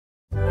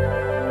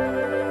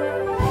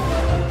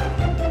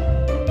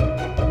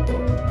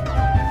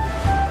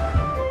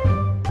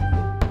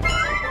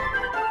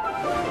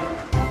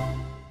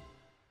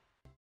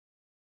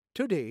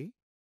Today,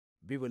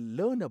 we will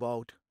learn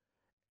about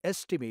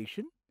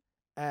estimation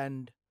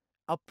and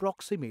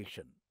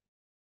approximation.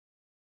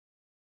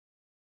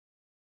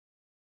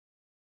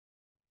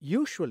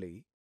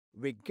 Usually,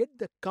 we get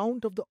the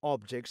count of the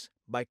objects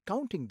by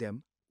counting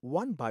them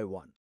one by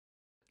one.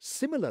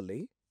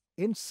 Similarly,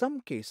 in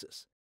some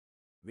cases,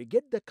 we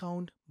get the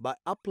count by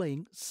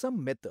applying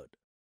some method.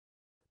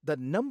 The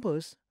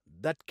numbers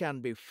that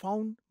can be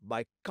found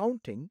by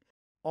counting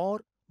or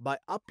by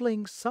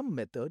applying some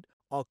method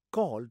are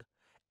called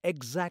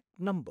exact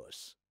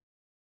numbers.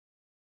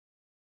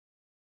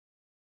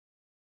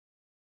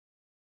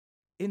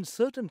 In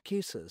certain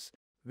cases,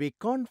 we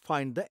can't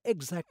find the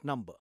exact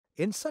number.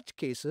 In such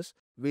cases,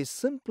 we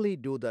simply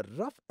do the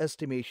rough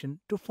estimation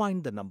to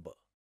find the number.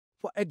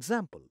 For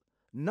example,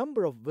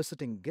 number of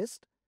visiting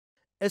guests,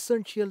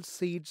 essential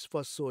seeds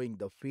for sowing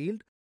the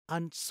field,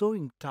 and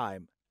sowing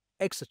time,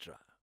 etc.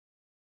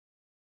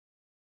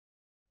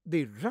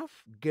 The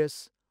rough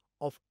guess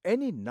of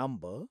any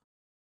number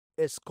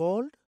is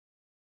called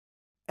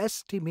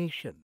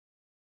estimation.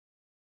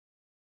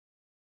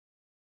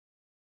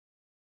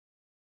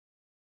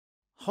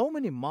 How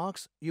many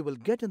marks you will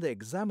get in the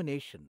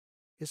examination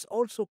is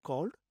also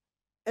called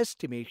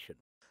estimation.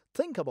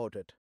 Think about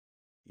it.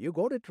 You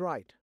got it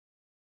right.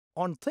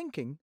 On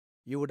thinking,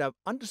 you would have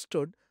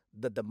understood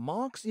that the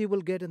marks you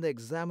will get in the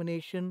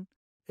examination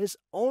is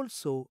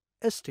also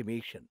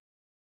estimation.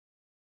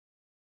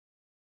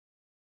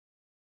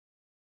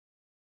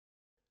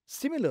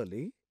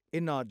 Similarly,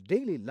 in our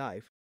daily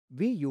life,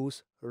 we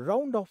use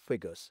round-off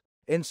figures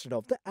instead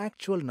of the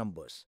actual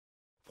numbers.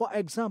 For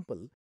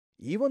example,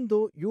 even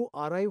though you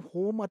arrive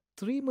home at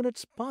 3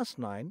 minutes past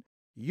 9,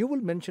 you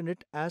will mention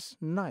it as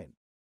 9.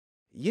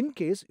 In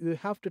case you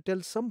have to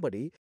tell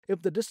somebody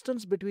if the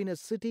distance between a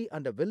city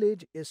and a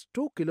village is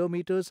 2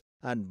 kilometers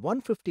and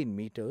 115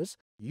 meters,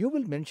 you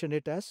will mention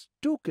it as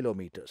 2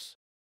 kilometers.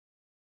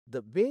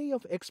 The way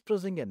of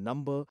expressing a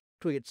number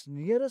to its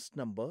nearest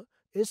number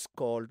is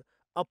called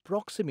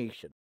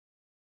approximation.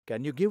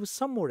 Can you give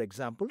some more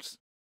examples?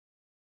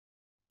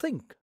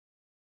 Think.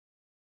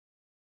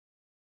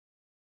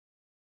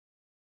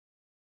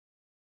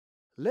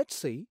 Let's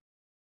see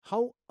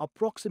how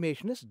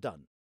approximation is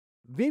done.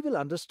 We will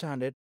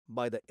understand it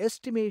by the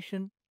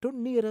estimation to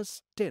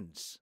nearest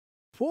tens.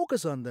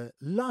 Focus on the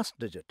last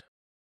digit.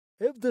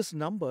 If this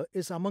number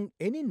is among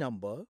any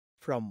number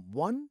from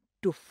 1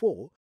 to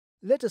 4,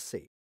 let us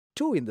say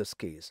 2 in this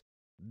case,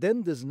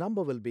 then this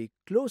number will be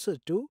closer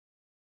to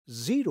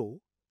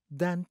 0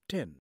 than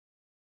 10.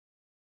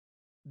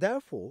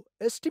 Therefore,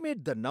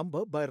 estimate the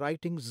number by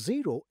writing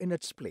 0 in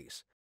its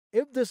place.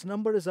 If this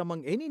number is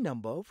among any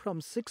number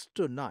from 6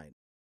 to 9,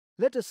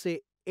 let us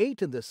say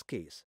 8 in this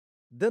case,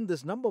 then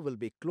this number will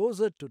be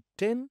closer to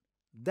 10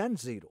 than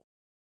 0.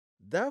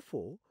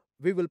 Therefore,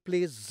 we will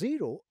place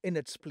 0 in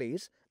its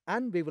place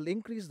and we will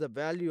increase the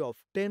value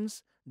of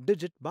tens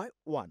digit by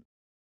 1.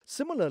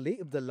 Similarly,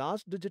 if the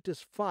last digit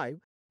is 5,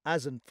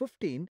 as in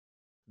 15,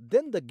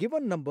 then the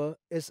given number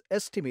is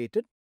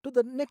estimated to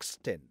the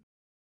next 10.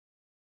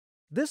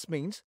 This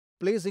means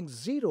placing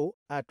 0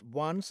 at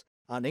once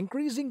and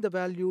increasing the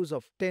values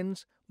of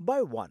tens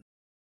by 1.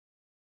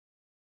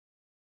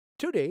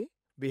 Today,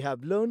 we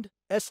have learned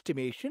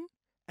estimation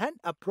and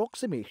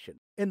approximation.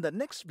 In the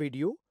next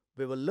video,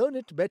 we will learn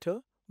it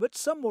better with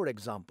some more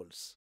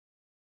examples.